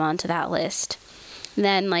your name onto that list.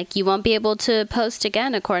 Then like you won't be able to post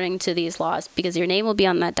again according to these laws, because your name will be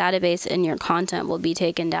on that database and your content will be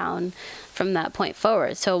taken down from that point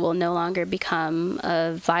forward. So it will no longer become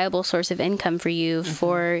a viable source of income for you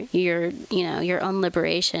for your, you know, your own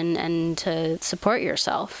liberation and to support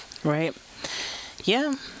yourself. Right.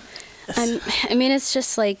 Yeah. And I mean, it's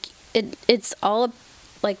just like it's all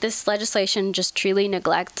like this legislation just truly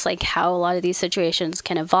neglects like how a lot of these situations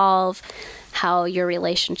can evolve, how your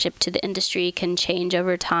relationship to the industry can change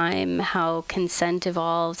over time, how consent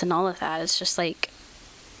evolves, and all of that. It's just like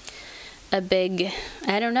a big,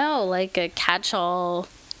 I don't know, like a catch-all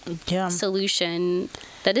solution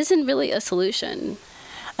that isn't really a solution.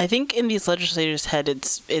 I think in these legislators'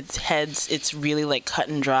 heads, it's really like cut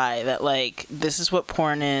and dry that like this is what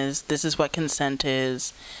porn is, this is what consent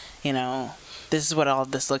is, you know, this is what all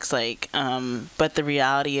of this looks like. But the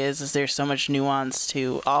reality is there's so much nuance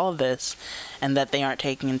to all of this, and that they aren't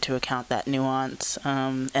taking into account that nuance,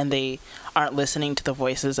 and they aren't listening to the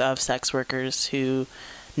voices of sex workers who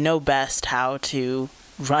know best how to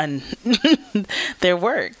run their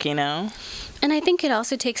work, you know? And I think it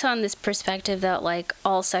also takes on this perspective that like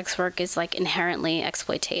all sex work is like inherently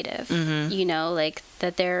exploitative, you know, like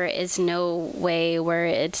that there is no way where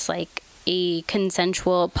it's like a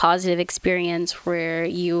consensual positive experience where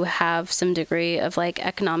you have some degree of like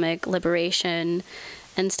economic liberation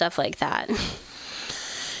and stuff like that.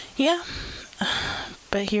 Yeah.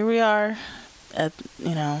 But here we are at,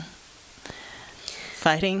 you know,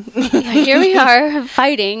 fighting. Here we are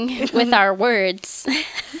fighting with our words.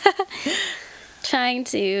 Trying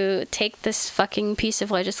to take this fucking piece of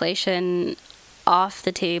legislation off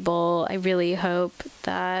the table. I really hope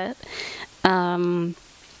that,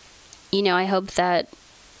 you know, I hope that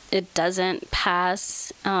it doesn't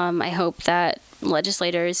pass. I hope that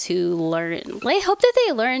legislators who I hope that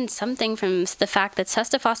they learn something from the fact that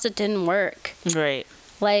SESTA FOSTA didn't work. Right.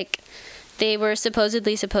 Like, they were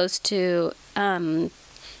supposedly supposed to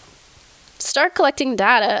start collecting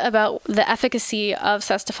data about the efficacy of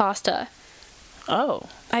SESTA FOSTA. Oh.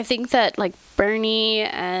 I think that, like, Bernie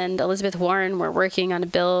and Elizabeth Warren were working on a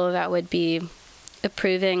bill that would be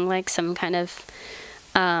approving, like, some kind of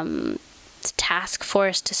task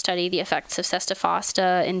force to study the effects of SESTA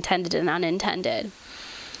FOSTA, intended and unintended.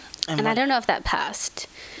 And I don't know if that passed.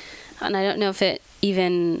 And I don't know if it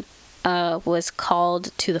even was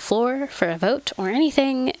called to the floor for a vote or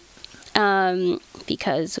anything,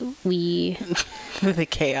 because we... the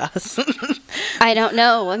chaos. I don't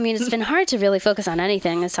know. I mean, it's been hard to really focus on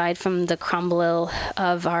anything aside from the crumble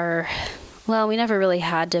of our... Well, we never really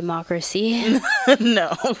had democracy.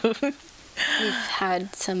 No. We've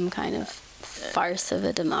had some kind of farce of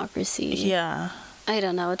a democracy. Yeah. I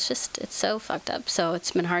don't know. It's so fucked up. So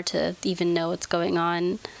it's been hard to even know what's going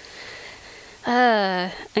on.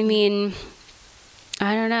 I mean,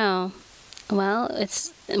 I don't know. Well,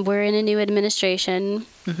 we're in a new administration.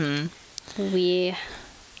 Mm-hmm. We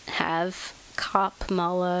have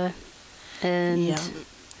Kamala and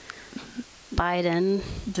Biden.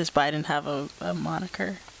 Does Biden have a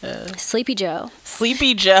moniker? Sleepy Joe.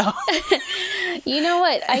 Sleepy Joe. You know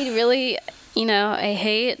what? I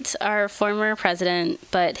hate our former president,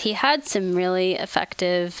 but he had some really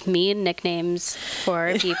effective, mean nicknames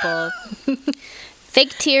for people.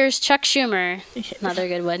 Fake Tears, Chuck Schumer. Another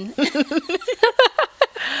good one.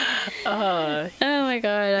 Oh my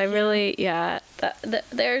God. I really,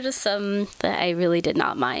 there are just some that I really did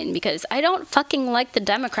not mind because I don't fucking like the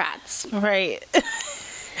Democrats. Right.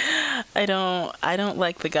 I don't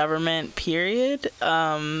like the government, period.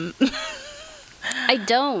 I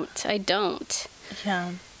don't.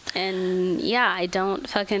 Yeah. And I don't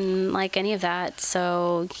fucking like any of that.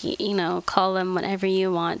 So, call them whatever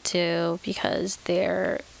you want to because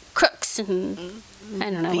they're crooks and I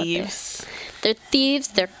don't know thieves. They're thieves,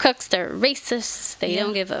 they're crooks, they're racists. They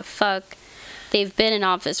don't give a fuck. They've been in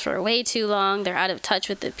office for way too long. They're out of touch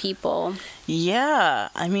with the people. Yeah.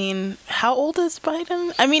 I mean, how old is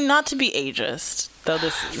Biden? I mean, not to be ageist, though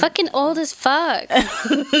this... Fucking old as fuck.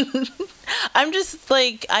 I'm just,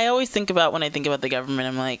 like, I always think about, when I think about the government,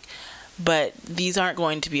 I'm like, but these aren't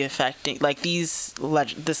going to be affecting, like, this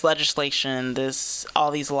legislation,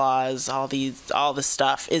 all these laws, all this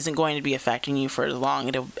stuff isn't going to be affecting you for as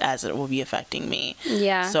long as it will be affecting me.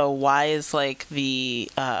 Yeah. So why is, like,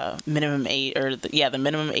 the minimum age, or the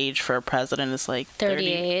minimum age for a president is, like,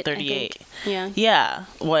 38. 38. Yeah. Yeah.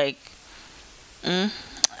 Like,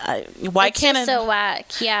 why can't it? It's so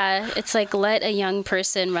whack. Yeah, it's like let a young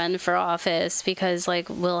person run for office because like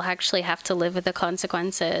we'll actually have to live with the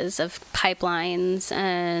consequences of pipelines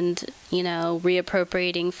and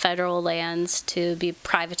reappropriating federal lands to be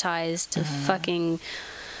privatized to fucking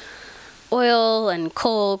oil and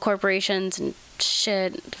coal corporations and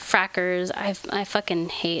shit, frackers. I fucking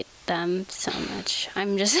hate them so much.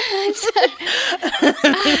 I'm You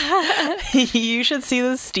should see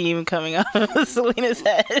the steam coming off of Selena's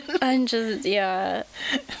head. I'm just, yeah.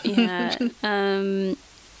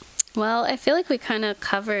 Well, I feel like we kind of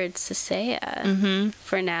covered Sasaya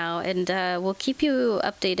for now, and we'll keep you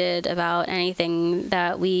updated about anything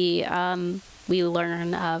that we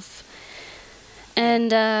learn of.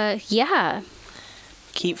 And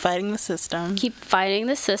keep fighting the system. Keep fighting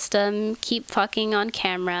the system. Keep fucking on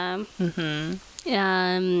camera.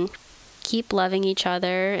 Keep loving each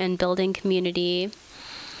other and building community.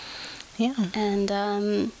 Yeah.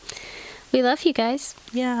 And we love you guys.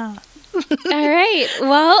 Yeah. All right.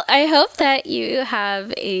 Well, I hope that you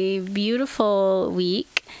have a beautiful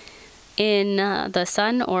week in the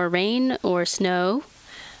sun or rain or snow.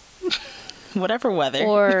 Whatever weather.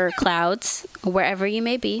 Or clouds, wherever you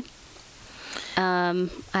may be.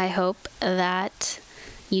 I hope that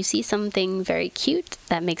you see something very cute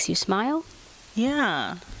that makes you smile.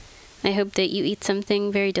 Yeah. I hope that you eat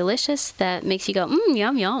something very delicious that makes you go,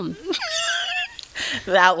 yum, yum.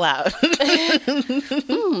 Out loud.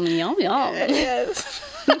 Yum, yum. Yes.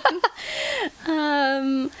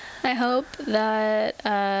 I hope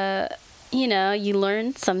that, you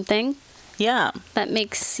learned something. Yeah. That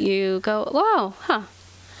makes you go, wow, huh.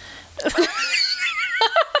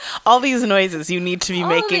 All these noises you need to be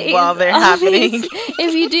making while they're happening.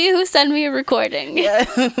 If you do, send me a recording. Yeah.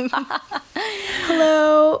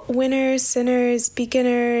 Hello, winners, sinners,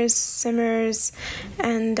 beginners, simmers,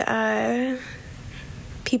 and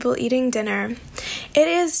people eating dinner. It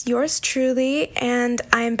is yours truly, and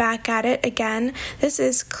I'm back at it again. This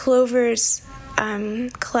is Clover's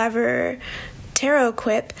clever tarot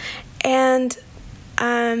quip, and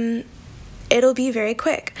it'll be very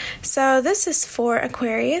quick. So this is for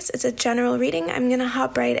Aquarius. It's a general reading. I'm going to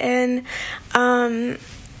hop right in.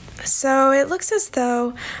 So it looks as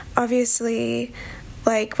though, obviously,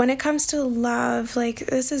 like, when it comes to love, like,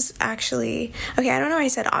 this is actually... Okay, I don't know why I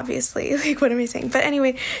said obviously. Like, what am I saying? But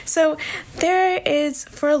anyway, so there is,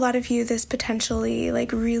 for a lot of you, this potentially,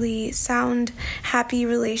 like, really sound, happy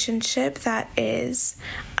relationship that is,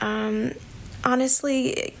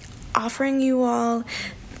 honestly, offering you all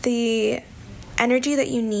the energy that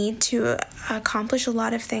you need to accomplish a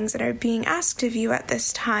lot of things that are being asked of you at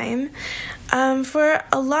this time. For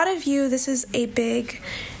a lot of you, this is a big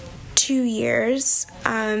 2 years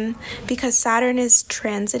because Saturn is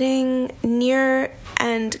transiting near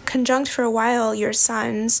and conjunct for a while your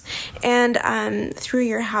suns, and through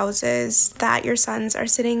your houses that your suns are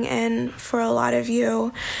sitting in for a lot of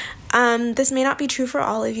you. This may not be true for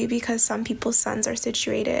all of you because some people's suns are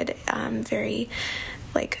situated very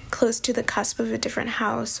close to the cusp of a different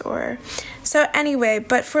house, or so anyway,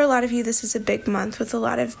 but for a lot of you this is a big month with a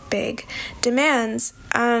lot of big demands.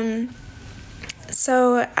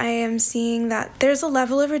 So I am seeing that there's a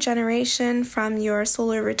level of regeneration from your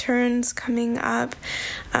solar returns coming up,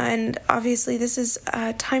 and obviously this is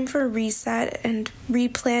a time for reset and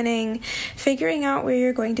replanning, figuring out where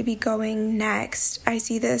you're going to be going next. I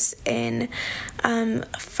see this in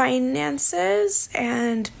finances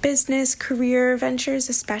and business, career ventures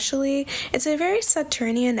especially. It's a very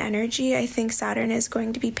Saturnian energy. I think Saturn is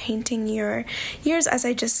going to be painting your years, as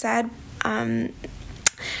I just said,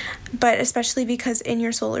 but especially because in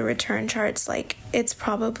your solar return charts, it's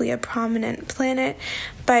probably a prominent planet,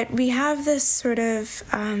 but we have this sort of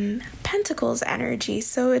Pentacles energy,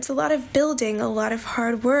 so it's a lot of building, a lot of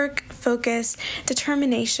hard work, focus,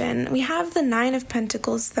 determination. We have the 9 of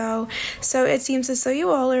Pentacles though, so it seems as though you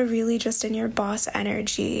all are really just in your boss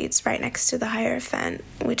energy. It's right next to the Hierophant,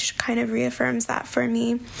 which kind of reaffirms that for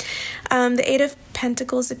me. The 8 of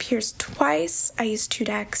Pentacles appears twice. I use 2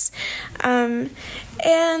 decks.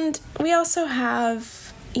 And we also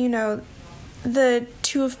have, the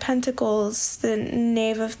 2 of Pentacles, the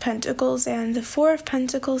Knave of Pentacles, and the 4 of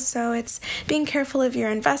Pentacles. So it's being careful of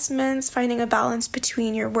your investments, finding a balance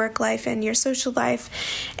between your work life and your social life,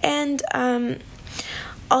 and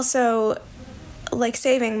also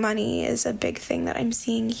saving money is a big thing that I'm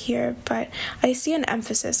seeing here, but I see an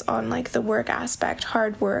emphasis on the work aspect,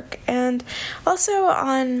 hard work, and also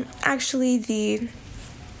on actually the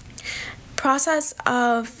process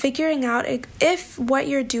of figuring out if what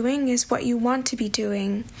you're doing is what you want to be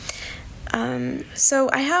doing. So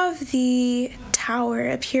I have the Tower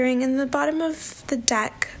appearing in the bottom of the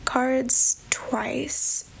deck cards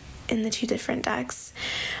twice in the 2 different decks.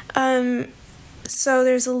 So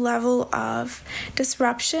there's a level of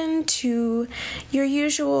disruption to your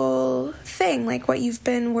usual thing, what you've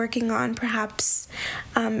been working on. Perhaps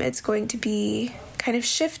it's going to be kind of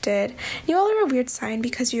shifted. You all are a weird sign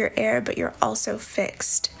because you're air, but you're also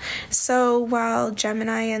fixed. So while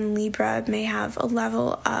Gemini and Libra may have a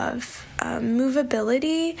level of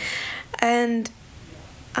movability and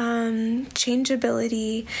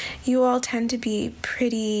changeability, you all tend to be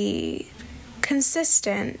pretty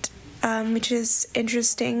consistent, which is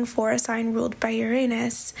interesting for a sign ruled by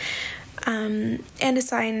Uranus, and a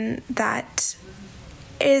sign that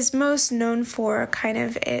is most known for kind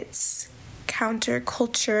of its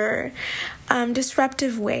counterculture,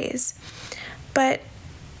 disruptive ways. But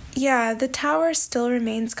yeah, the Tower still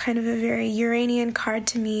remains kind of a very Uranian card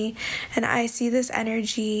to me, and I see this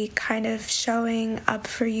energy kind of showing up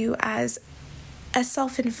for you as a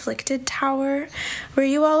self-inflicted tower, where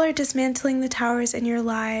you all are dismantling the towers in your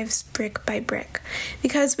lives brick by brick,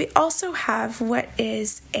 because we also have what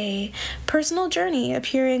is a personal journey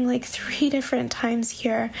appearing 3 different times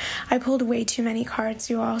here. I pulled way too many cards,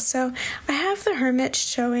 you all. So I have the Hermit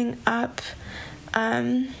showing up,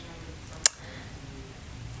 and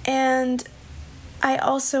I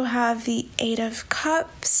also have the 8 of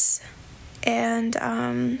Cups, and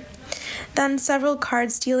then several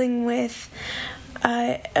cards dealing with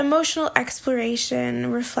emotional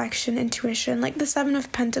exploration, reflection, intuition. The 7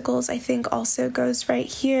 of Pentacles, I think, also goes right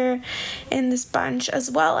here in this bunch,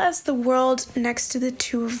 as well as the World next to the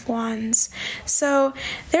 2 of Wands. So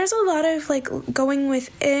there's a lot of going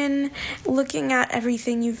within, looking at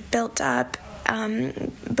everything you've built up,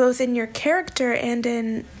 both in your character and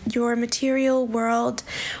in your material world,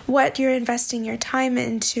 what you're investing your time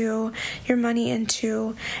into, your money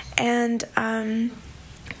into, and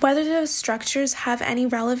whether those structures have any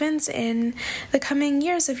relevance in the coming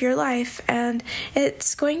years of your life. And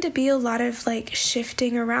it's going to be a lot of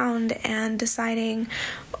shifting around and deciding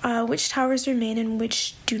which towers remain and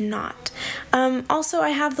which do not. Also, I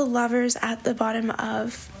have the Lovers at the bottom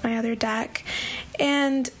of my other deck,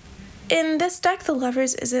 and in this deck, the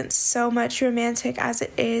Lovers isn't so much romantic as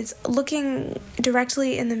it is looking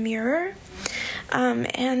directly in the mirror.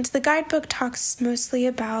 And the guidebook talks mostly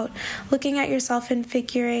about looking at yourself and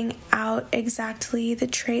figuring out exactly the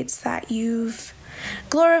traits that you've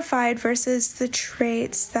glorified versus the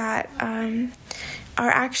traits that are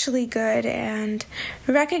actually good, and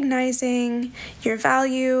recognizing your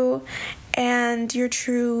value and your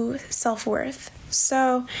true self-worth.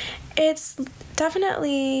 So it's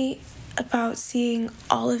definitely about seeing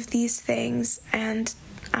all of these things and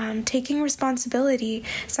taking responsibility.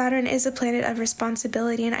 Saturn is a planet of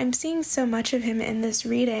responsibility, and I'm seeing so much of him in this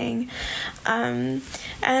reading. And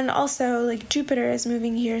also, like, Jupiter is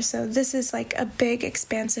moving here, so this is like a big,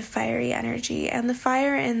 expansive, fiery energy. And the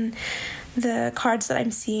fire in the cards that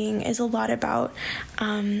I'm seeing is a lot about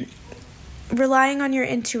relying on your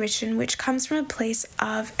intuition, which comes from a place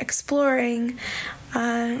of exploring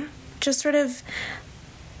just sort of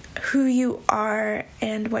who you are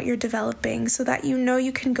and what you're developing, so that you know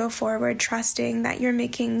you can go forward trusting that you're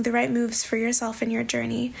making the right moves for yourself in your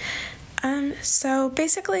journey. So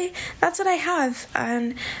basically that's what I have.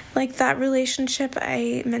 Like, that relationship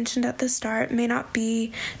I mentioned at the start may not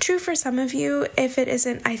be true for some of you. If it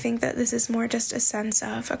isn't, I think that this is more just a sense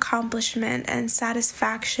of accomplishment and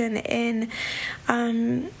satisfaction in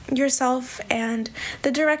yourself and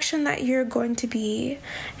the direction that you're going to be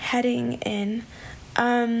heading in.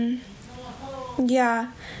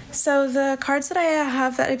 Yeah, so the cards that I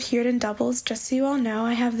have that appeared in doubles, just so you all know,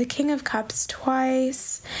 I have the King of Cups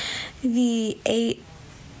twice, the 8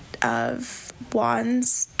 of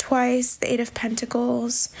Wands twice, the 8 of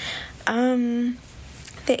Pentacles, the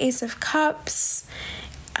Ace of Cups.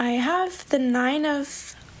 I have the 9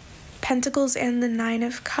 of Pentacles and the 9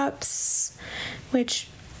 of Cups, which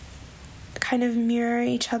kind of mirror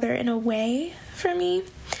each other in a way for me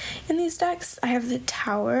in these decks. I have the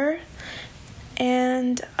Tower,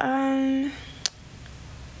 and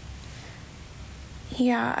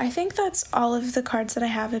yeah, I think that's all of the cards that I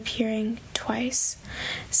have appearing twice.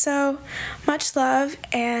 So much love,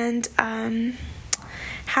 and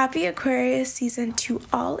happy Aquarius season to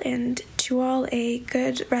all, and to all a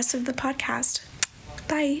good rest of the podcast.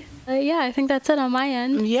 Bye. Yeah, I think that's it on my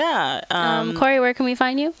end. Yeah. Corey, where can we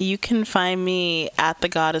find you? You can find me at The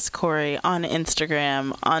Goddess Corey on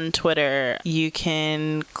Instagram, on Twitter. You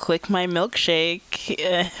can click my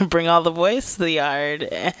milkshake, bring all the boys to the yard,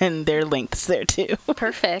 and there are links there too.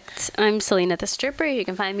 Perfect. I'm Selena the Stripper. You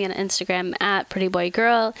can find me on Instagram at Pretty Boy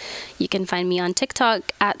Girl. You can find me on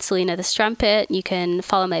TikTok at Selena the Strumpet. You can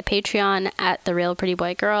follow my Patreon at The Real Pretty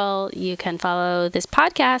Boy Girl. You can follow this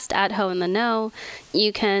podcast at Ho in the Know.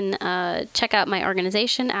 You can check out my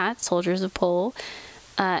organization at Soldiers of Pole,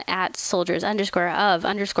 at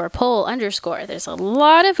soldiers_of_pole_. There's a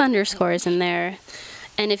lot of underscores in there.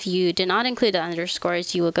 And if you did not include the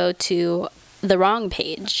underscores, you will go to the wrong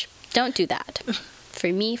page. Don't do that.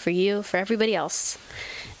 For me, for you, for everybody else.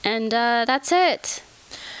 And that's it.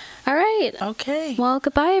 All right. Okay. Well,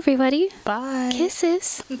 goodbye, everybody. Bye.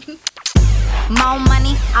 Kisses. More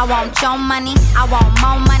money, I want your money, I want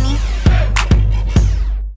more money.